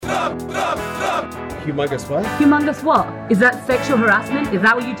Humongous what? Humongous what? Is that sexual harassment? Is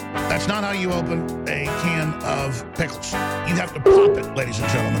that what you... That's not how you open a can of pickles. You have to pop it, ladies and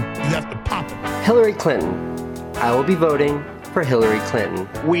gentlemen. You have to pop it. Hillary Clinton. I will be voting for Hillary Clinton.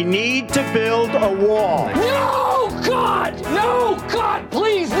 We need to build a wall. No, God! No, God,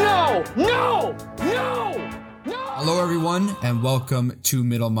 please, no! No! No! No! Hello, everyone, and welcome to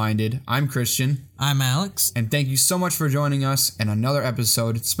Middle Minded. I'm Christian. I'm Alex. And thank you so much for joining us in another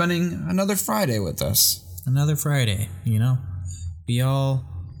episode, spending another Friday with us. Another Friday, you know? Be all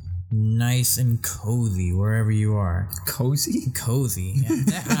nice and cozy wherever you are. Cozy? Cozy.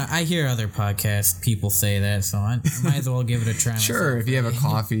 Yeah, I hear other podcast people say that, so I might as well give it a try. Sure, if you have a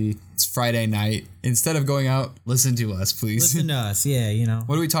coffee, it's Friday night. Instead of going out, listen to us, please. Listen to us, yeah, you know.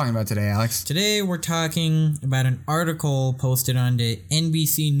 What are we talking about today, Alex? Today we're talking about an article posted on the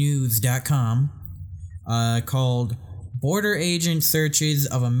NBCnews.com called Border Agent Searches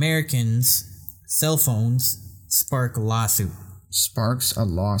of Americans' Cell Phones Spark Lawsuit. Sparks a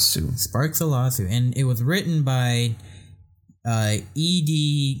lawsuit. Sparks a lawsuit. And it was written by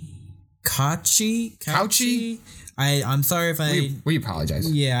E.D. Couchy? I'm sorry if We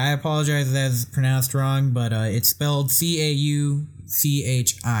apologize. Yeah, I apologize if that's pronounced wrong, but it's spelled Cauchi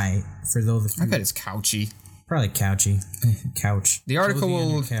for those of you. I bet it's Couchy. Probably Couchy. Couch. The article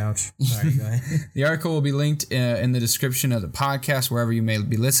will... Couch. Sorry, go ahead. The article will be linked in the description of the podcast, wherever you may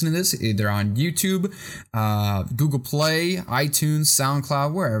be listening to this, either on YouTube, Google Play, iTunes,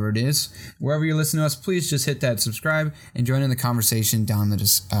 SoundCloud, wherever it is. Wherever you're listening to us, please just hit that subscribe and join in the conversation down in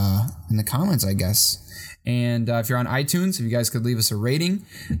the comments, I guess. And if you're on iTunes, if you guys could leave us a rating,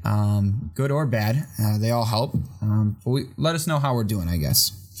 good or bad, they all help. But let us know how we're doing, I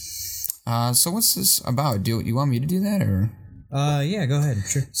guess. So what's this about? Do you want me to do that or? Yeah, go ahead.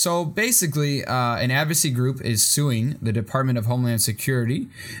 Sure. So basically, an advocacy group is suing the Department of Homeland Security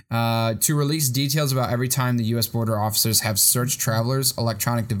to release details about every time the U.S. border officers have searched travelers'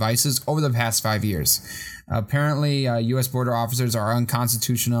 electronic devices over the past 5 years. Apparently, U.S. border officers are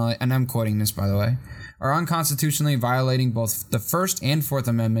unconstitutional, and I'm quoting this, by the way, are unconstitutionally violating both the First and Fourth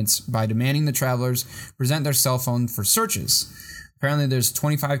Amendments by demanding the travelers present their cell phone for searches. Apparently, there's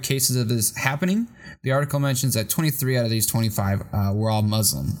 25 cases of this happening. The article mentions that 23 out of these 25 were all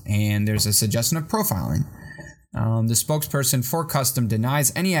Muslim, and there's a suggestion of profiling. The spokesperson for Custom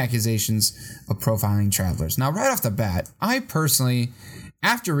denies any accusations of profiling travelers. Now, right off the bat, I personally,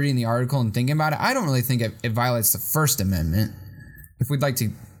 after reading the article and thinking about it, I don't really think it violates the First Amendment. If we'd like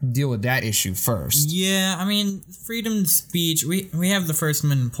to deal with that issue first. Yeah, I mean, freedom of speech, we have the First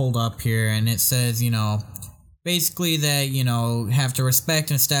Amendment pulled up here, and it says, you know, basically that, you know, have to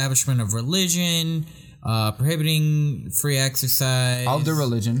respect an establishment of religion, prohibiting free exercise. Of the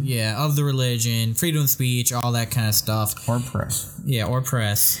religion. Yeah, of the religion, freedom of speech, all that kind of stuff. Or press. Yeah, or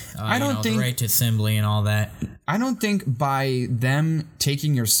press. I don't think... the right to assembly and all that. I don't think by them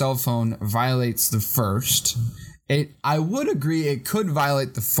taking your cell phone violates the First. I would agree it could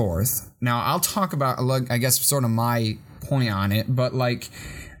violate the Fourth. Now, I'll talk about, I guess, sort of my point on it, but like...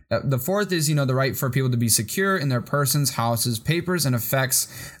 The Fourth is, you know, the right for people to be secure in their persons, houses, papers, and effects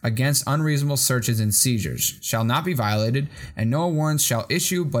against unreasonable searches and seizures shall not be violated, and no warrants shall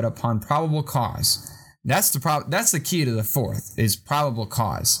issue but upon probable cause. That's the key to the Fourth, is probable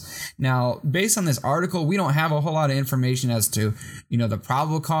cause. Now, based on this article, we don't have a whole lot of information as to, you know, the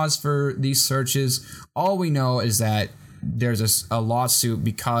probable cause for these searches. All we know is that there's a lawsuit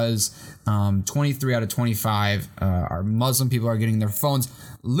because 23 out of 25 are Muslim people are getting their phones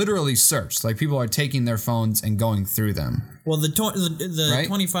literally searched. Like, people are taking their phones and going through them. Well, the right?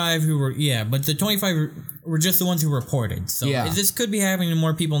 25 who were, yeah, but the 25 were just the ones who reported. So yeah. This could be happening to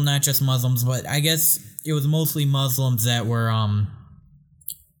more people, not just Muslims, but I guess it was mostly Muslims that were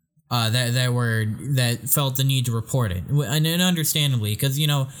that felt the need to report it, and understandably, because, you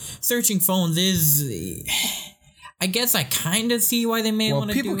know, searching phones is, I guess I kind of see why they may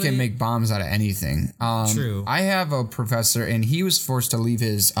want to do it. Well, people can make bombs out of anything. True. I have a professor, and he was forced to leave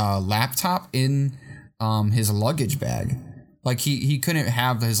his laptop in his luggage bag. Like, he couldn't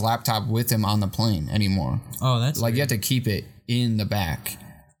have his laptop with him on the plane anymore. Oh, that's like weird. You have to keep it in the back.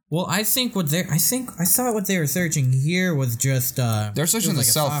 Well, I thought what they were searching here was just they're searching the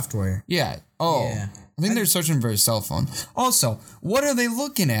software. Yeah. Oh. Yeah. I think they're searching for his cell phone. Also, what are they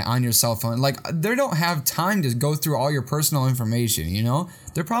looking at on your cell phone? Like, they don't have time to go through all your personal information, you know?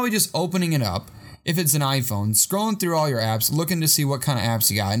 They're probably just opening it up, if it's an iPhone, scrolling through all your apps, looking to see what kind of apps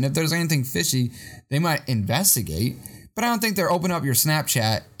you got. And if there's anything fishy, they might investigate. But I don't think they're opening up your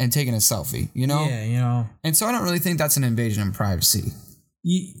Snapchat and taking a selfie, you know? Yeah, you know. And so I don't really think that's an invasion of privacy.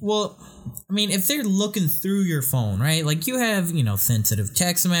 Well, I mean, if they're looking through your phone, right? Like, you have, sensitive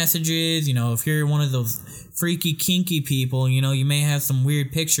text messages. If you're one of those freaky, kinky people, you may have some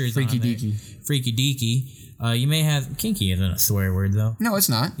weird pictures Freaky on there. deaky. Freaky deaky. You may have... Kinky isn't a swear word, though. No, it's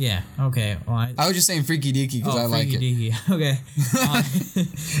not. Yeah, okay. Well, I was just saying freaky deaky because I like it. Freaky deaky. Okay.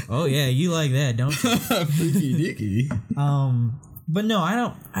 Oh, yeah, you like that, don't you? Freaky deaky. But no, I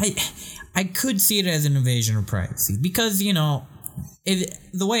don't... I could see it as an invasion of privacy because,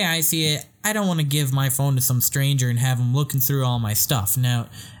 the way I see it, I don't want to give my phone to some stranger and have him looking through all my stuff. Now,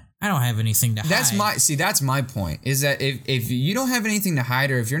 I don't have anything to hide. That's my point, is that if you don't have anything to hide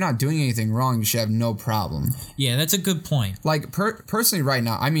or if you're not doing anything wrong, you should have no problem. Yeah, that's a good point. Like, personally right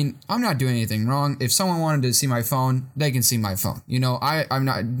now, I mean, I'm not doing anything wrong. If someone wanted to see my phone, they can see my phone. I'm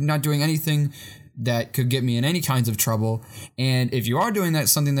not doing anything that could get me in any kinds of trouble. And if you are doing that,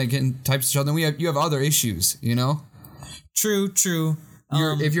 something that can types of trouble, then you have other issues, True.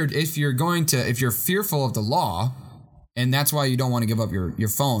 If you're fearful of the law, and that's why you don't want to give up your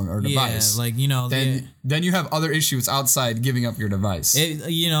phone or device. Yeah, then you have other issues outside giving up your device. If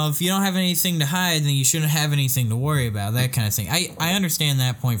you don't have anything to hide, then you shouldn't have anything to worry about. That kind of thing. I understand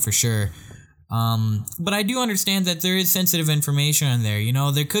that point for sure. But I do understand that there is sensitive information on there.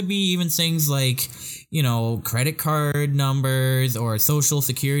 There could be even things like, credit card numbers or social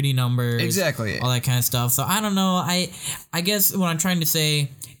security numbers. Exactly. All that kind of stuff. So I don't know. I guess what I'm trying to say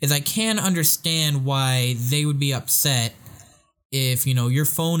is I can understand why they would be upset if, your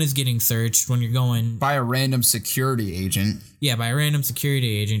phone is getting searched when you're going... By a random security agent. Yeah, by a random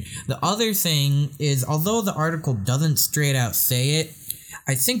security agent. The other thing is, although the article doesn't straight out say it,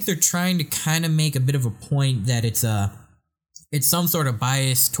 I think they're trying to kind of make a bit of a point that it's some sort of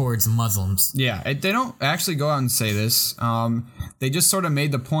bias towards Muslims. Yeah, they don't actually go out and say this. They just sort of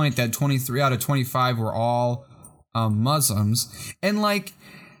made the point that 23 out of 25 were all Muslims. And,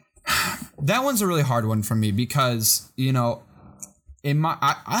 that one's a really hard one for me because, I've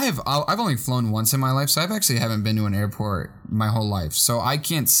only flown once in my life, so I've actually haven't been to an airport my whole life. So I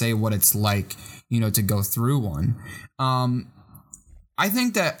can't say what it's like, to go through one. I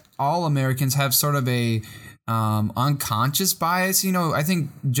think that all Americans have sort of a unconscious bias. I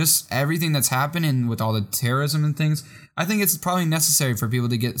think just everything that's happening with all the terrorism and things, I think it's probably necessary for people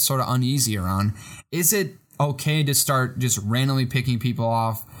to get sort of uneasy around. Is it okay to start just randomly picking people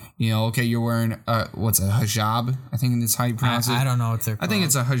off? Okay, you're wearing what's a hijab? I think that's how you pronounce it. I don't know what they're called. I think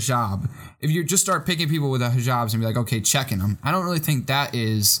it's a hijab. If you just start picking people with a hijabs and be like, okay, checking them, I don't really think that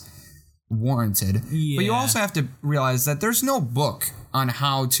is warranted. Yeah. But you also have to realize that there's no book on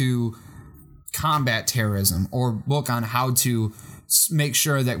how to combat terrorism or book on how to make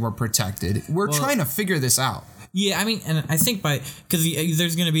sure that we're protected. We're trying to figure this out. Yeah, I mean, and I think because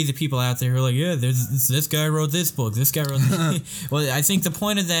there's going to be the people out there who are like, yeah, this guy wrote this book, this guy wrote this. Well, I think the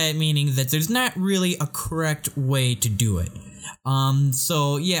point of that meaning that there's not really a correct way to do it.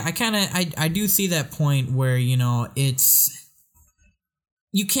 So yeah, I do see that point where, it's,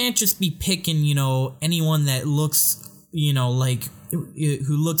 you can't just be picking, anyone that looks,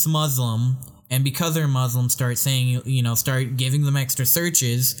 who looks Muslim, and because they're Muslim, start saying, start giving them extra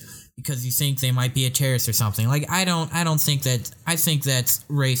searches because you think they might be a terrorist or something. I don't think that. I think that's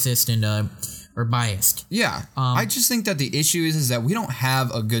racist and or biased. Yeah, I just think that the issue is that we don't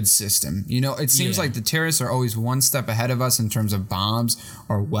have a good system. It seems like the terrorists are always one step ahead of us in terms of bombs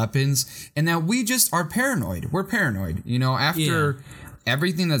or weapons, and that we just are paranoid. We're paranoid. After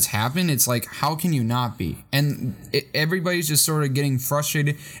everything that's happened, it's like, how can you not be? And everybody's just sort of getting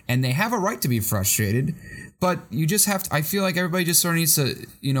frustrated, and they have a right to be frustrated. But you just have to, I feel like everybody just sort of needs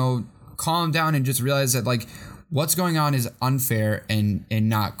to, calm down and just realize that, what's going on is unfair and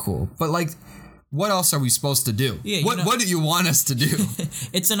not cool. But, what else are we supposed to do? Yeah, what do you want us to do?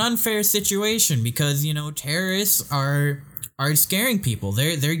 It's an unfair situation because, terrorists are scaring people.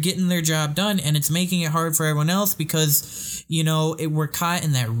 They're getting their job done, and it's making it hard for everyone else because, we're caught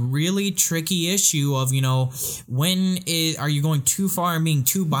in that really tricky issue of, are you going too far and being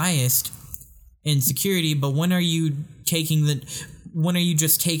too biased in security, but when are you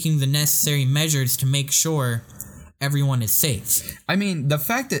just taking the necessary measures to make sure everyone is safe? I mean, the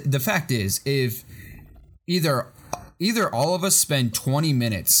fact is, if either all of us spend 20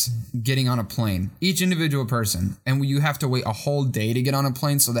 minutes getting on a plane, each individual person, and you have to wait a whole day to get on a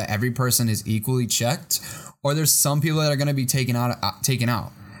plane so that every person is equally checked, or there's some people that are going to be taken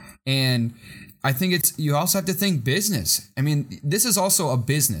out. And I think you also have to think business. I mean, this is also a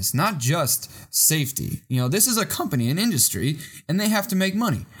business, not just safety. This is a company, an industry, and they have to make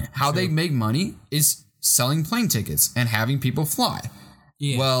money. How they make money is selling plane tickets and having people fly.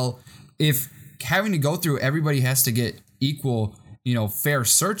 Yeah. Well, if having to go through everybody has to get equal fair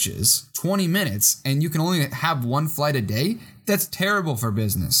searches, 20 minutes, and you can only have one flight a day. That's terrible for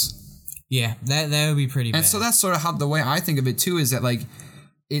business. Yeah, that would be pretty bad. And so that's sort of how the way I think of it too is that like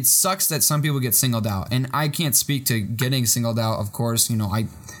it sucks that some people get singled out, and I can't speak to getting singled out. Of course,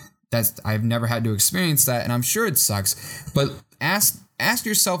 I've never had to experience that, and I'm sure it sucks. But ask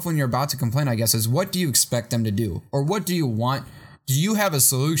yourself when you're about to complain, I guess, is what do you expect them to do, or what do you want? Do you have a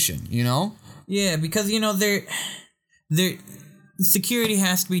solution? Yeah, because there security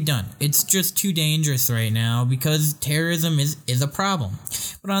has to be done. It's just too dangerous right now because terrorism is a problem.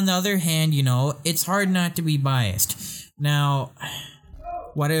 But on the other hand, it's hard not to be biased. Now,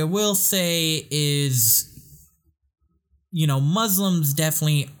 what I will say is, Muslims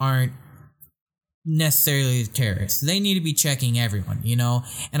definitely aren't necessarily terrorists. They need to be checking everyone,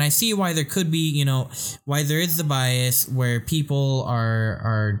 and I see why there could be, why there is the bias where people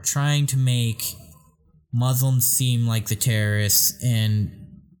are trying to make Muslims seem like the terrorists and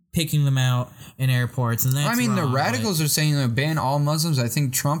picking them out in airports, and that's the wrong, radicals are saying to ban all Muslims. I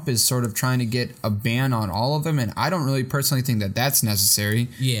think Trump is sort of trying to get a ban on all of them, and I don't really personally think that that's necessary.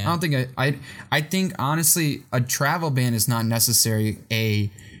 Yeah. I don't think I think honestly a travel ban is not necessary. A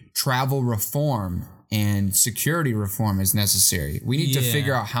travel reform and security reform is necessary. We need to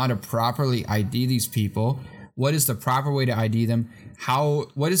figure out how to properly ID these people. What is the proper way to ID them?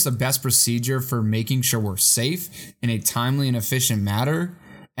 What is the best procedure for making sure we're safe in a timely and efficient manner?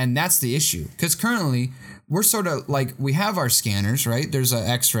 And that's the issue. Because currently, we're sort of like, we have our scanners, right? There's an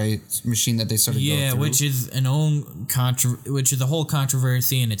X-ray machine that they sort of go through. which is which is a whole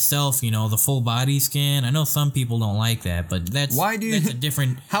controversy in itself. The full body scan. I know some people don't like that, but that's a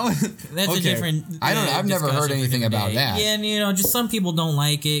different. That's a different. I've never heard anything about that. Yeah, and just some people don't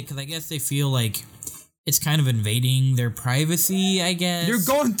like it because I guess they feel like it's kind of invading their privacy, I guess. You're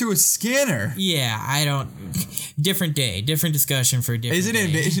going through a scanner. Yeah, I don't. Different day, different discussion for a different. Is it an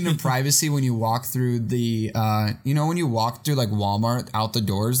invasion of privacy when you walk through the, when you walk through like Walmart out the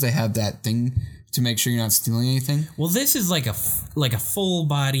doors, they have that thing to make sure you're not stealing anything? Well, this is like a full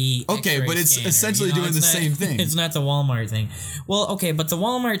body. Okay, X-ray but it's scanner, essentially doing the same thing. It's not the Walmart thing. Well, okay, but the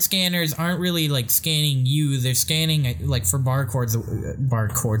Walmart scanners aren't really like scanning you. They're scanning like for barcodes,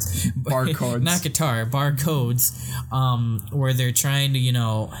 not guitar, barcodes, where they're trying to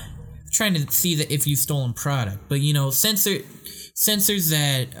see that if you've stolen product. But sensors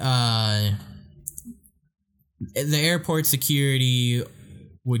that the airport security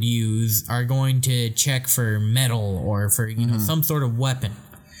would use are going to check for metal or for some sort of weapon.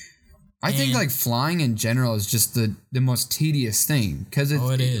 I think like flying in general is just the most tedious thing because it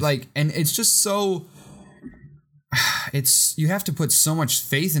is like, and it's just so. You have to put so much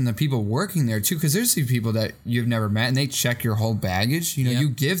faith in the people working there too, because there's these people that you've never met and they check your whole baggage. You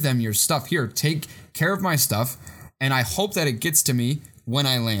give them your stuff. Here, take care of my stuff, and I hope that it gets to me when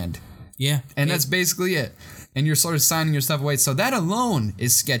I land. Yeah, and that's basically it. And you're sort of signing your stuff away. So that alone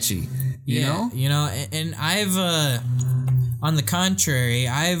is sketchy, you know? And I've, on the contrary,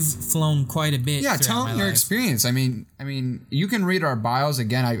 I've flown quite a bit. Yeah, tell them your experience. I mean, you can read our bios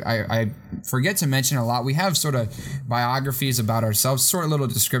again. I forget to mention a lot. We have sort of biographies about ourselves, sort of little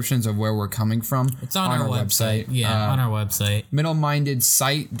descriptions of where we're coming from. It's on our website. Yeah, on our website.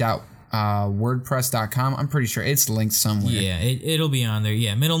 middlemindedSite.wordpress.com. I'm pretty sure it's linked somewhere. Yeah, it'll be on there.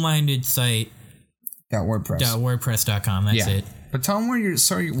 Yeah, middlemindedSite. .wordpress.com. That's it. But tell them where you're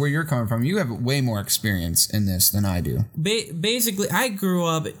coming from. You have way more experience in this than I do. Basically, I grew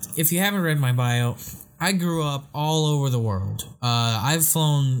up. If you haven't read my bio, I grew up all over the world. I've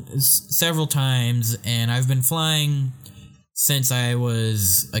flown several times, and I've been flying since I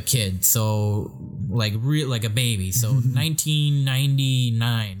was a kid. So like a baby. So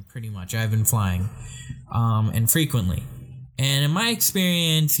 1999, pretty much. I've been flying, and frequently. And in my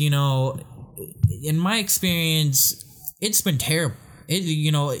experience, it's been terrible.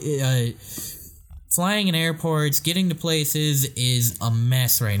 Flying in airports, getting to places is a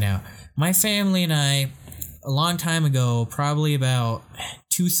mess right now. My family and I, a long time ago, probably about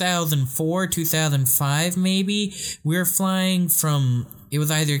 2004, 2005 maybe, we were flying from, it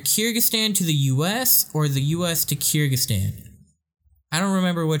was either Kyrgyzstan to the U.S. or the U.S. to Kyrgyzstan. I don't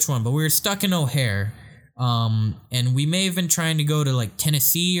remember which one, but we were stuck in O'Hare. And we may have been trying to go to like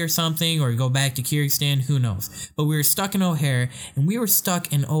Tennessee or something, or go back to Kyrgyzstan, who knows. But we were stuck in O'Hare, and we were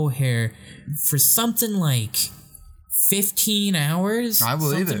stuck in O'Hare for something like 15 hours. I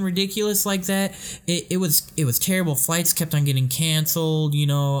believe something ridiculous like that. It was terrible. Flights kept on getting canceled,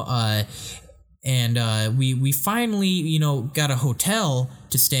 And we finally, you know, got a hotel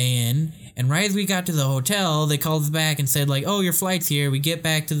to stay in. And right as we got to the hotel, they called us back and said, like, oh, your flight's here. We get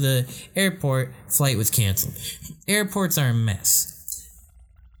back to the airport. Flight was canceled. Airports are a mess.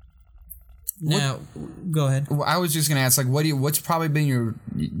 Now, go ahead. Well, I was just gonna ask, like, what's probably been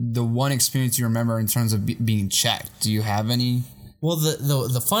the one experience you remember in terms of being checked? Do you have any? Well,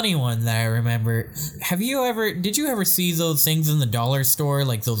 the funny one that I remember, did you ever see those things in the dollar store,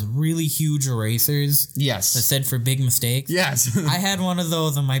 like those really huge erasers? Yes. That said for big mistakes? Yes. I had one of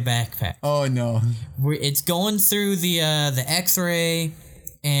those in my backpack. Oh no. It's going through the X-ray,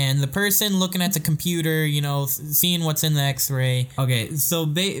 and the person looking at the computer, you know, seeing what's in the X-ray. Okay, so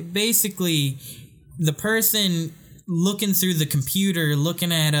basically, the person looking through the computer,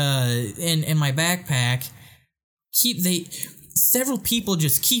 looking at in my backpack, several people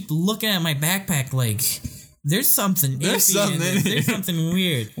just keep looking at my backpack like there's something there's something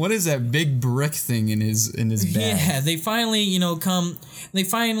weird. What is that big brick thing in his bag? Yeah, they finally, you know,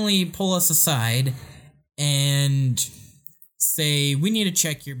 pull us aside and say, we need to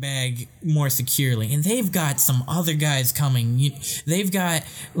check your bag more securely. And they've got some other guys coming. They've got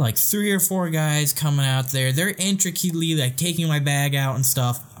like 3 or 4 guys coming out there. They're intricately like taking my bag out and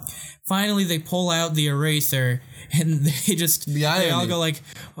stuff. Finally, they pull out the eraser, and they all go like,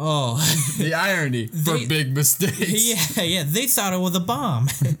 oh. The irony for big mistakes. Yeah, they thought it was a bomb.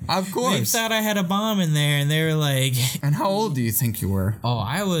 Of course. They thought I had a bomb in there, and they were like... And how old do you think you were?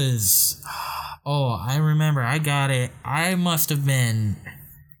 I remember, I got it. I must have been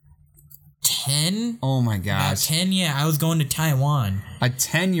 10. Oh my gosh. About 10, yeah. I was going to Taiwan. A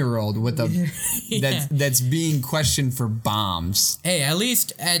 10-year-old with that's being questioned for bombs. Hey, at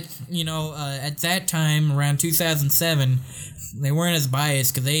least at that time, around 2007, they weren't as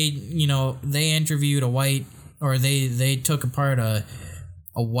biased because they interviewed they took apart a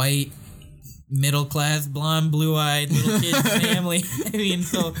white, middle-class, blonde, blue-eyed little kid's family. I mean,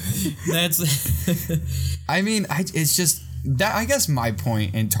 so that's... I mean, it's just... that. I guess my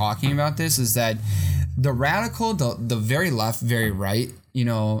point in talking about this is that the radical, the very left, very right, you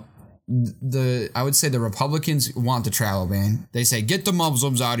know, I would say the Republicans want the travel ban. They say, get the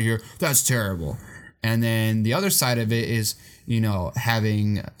Muslims out of here. That's terrible. And then the other side of it is, you know,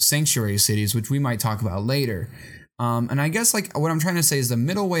 having sanctuary cities, which we might talk about later. And I guess, like, what I'm trying to say is the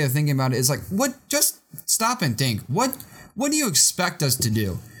middle way of thinking about it is like, just stop and think. What do you expect us to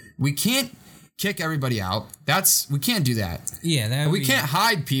do? We can't kick everybody out. We can't do that. Yeah, we can't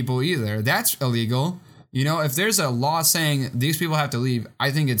hide people either. That's illegal. You know, if there's a law saying these people have to leave,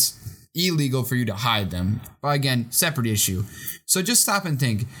 I think it's illegal for you to hide them. But again, separate issue. So just stop and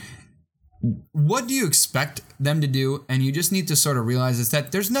think. What do you expect them to do? And you just need to sort of realize is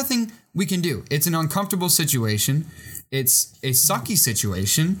that there's nothing we can do. It's an uncomfortable situation. It's a sucky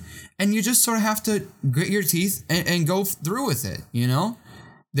situation. And you just sort of have to grit your teeth and go through with it, you know?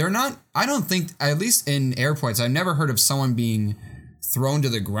 I don't think, at least in airports, I've never heard of someone being thrown to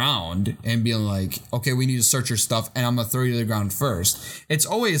the ground and being like, okay, we need to search your stuff and I'm going to throw you to the ground first. It's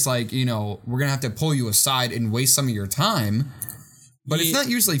always like, you know, we're going to have to pull you aside and waste some of your time. But it's not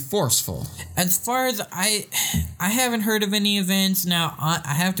usually forceful. As far as I haven't heard of any events. Now,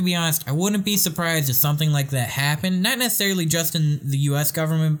 I have to be honest, I wouldn't be surprised if something like that happened. Not necessarily just in the U.S.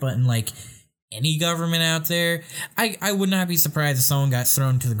 government, but in like any government out there. I would not be surprised if someone got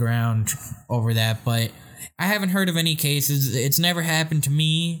thrown to the ground over that, but I haven't heard of any cases. It's never happened to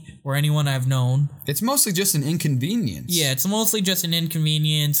me or anyone I've known. It's mostly just an inconvenience. Yeah, it's mostly just an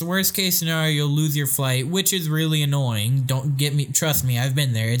inconvenience. Worst case scenario, you'll lose your flight, which is really annoying. Trust me, I've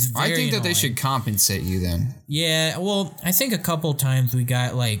been there. It's very annoying. I think that they should compensate you then. Yeah, well, I think a couple times we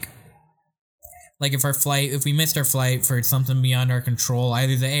got like if we missed our flight for something beyond our control,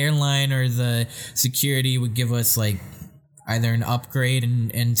 either the airline or the security would give us like either an upgrade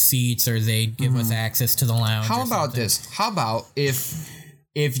in seats, or they'd give us access to the lounge. How about this? How about if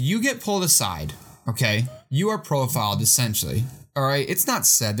you get pulled aside, okay, you are profiled essentially, all right? It's not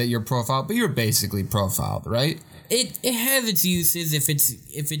said that you're profiled, but you're basically profiled, right? It has its uses if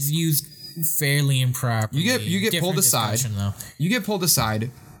it's used fairly improperly. You get pulled aside. You get pulled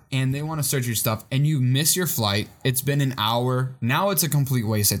aside, and they want to search your stuff, and you miss your flight. It's been an hour. Now it's a complete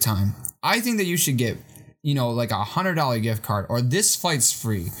waste of time. I think that you should get, you know, like $100 gift card, or this flight's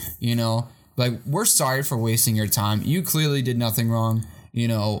free, you know? Like, we're sorry for wasting your time. You clearly did nothing wrong. You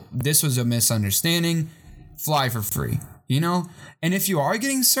know, this was a misunderstanding. Fly for free, you know? And if you are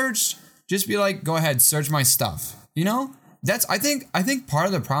getting searched, just be like, go ahead, search my stuff, you know? I think part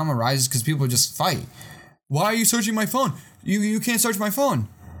of the problem arises because people just fight. Why are you searching my phone? You can't search my phone.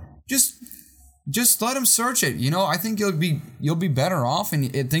 Just just let them search it. I think you'll be better off,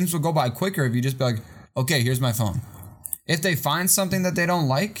 and things will go by quicker if you just be like, okay, here's my phone. If they find something that they don't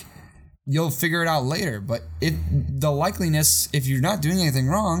like, you'll figure it out later. But the likeliness, if you're not doing anything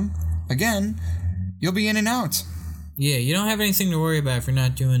wrong, again, you'll be in and out. Yeah, you don't have anything to worry about if you're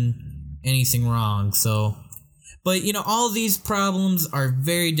not doing anything wrong. So, but all of these problems are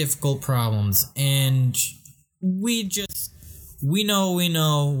very difficult problems, and we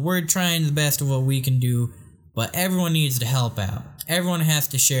know we're trying the best of what we can do, but everyone needs to help out. Everyone has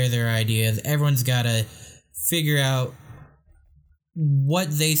to share their ideas. Everyone's got to figure out what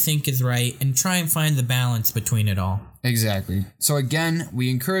they think is right and try and find the balance between it all. Exactly. So again, we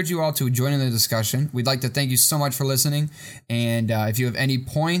encourage you all to join in the discussion. We'd like to thank you so much for listening. And if you have any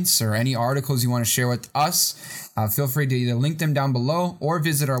points or any articles you want to share with us, feel free to either link them down below or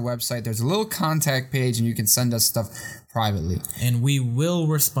visit our website. There's a little contact page and you can send us stuff privately. And we will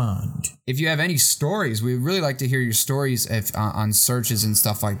respond. If you have any stories, we'd really like to hear your stories on searches and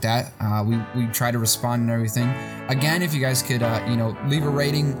stuff like that. We try to respond and everything. Again, if you guys could, leave a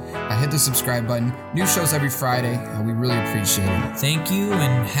rating, hit the subscribe button. New shows every Friday. We really appreciate it. Thank you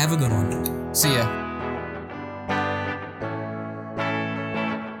and have a good one. See ya.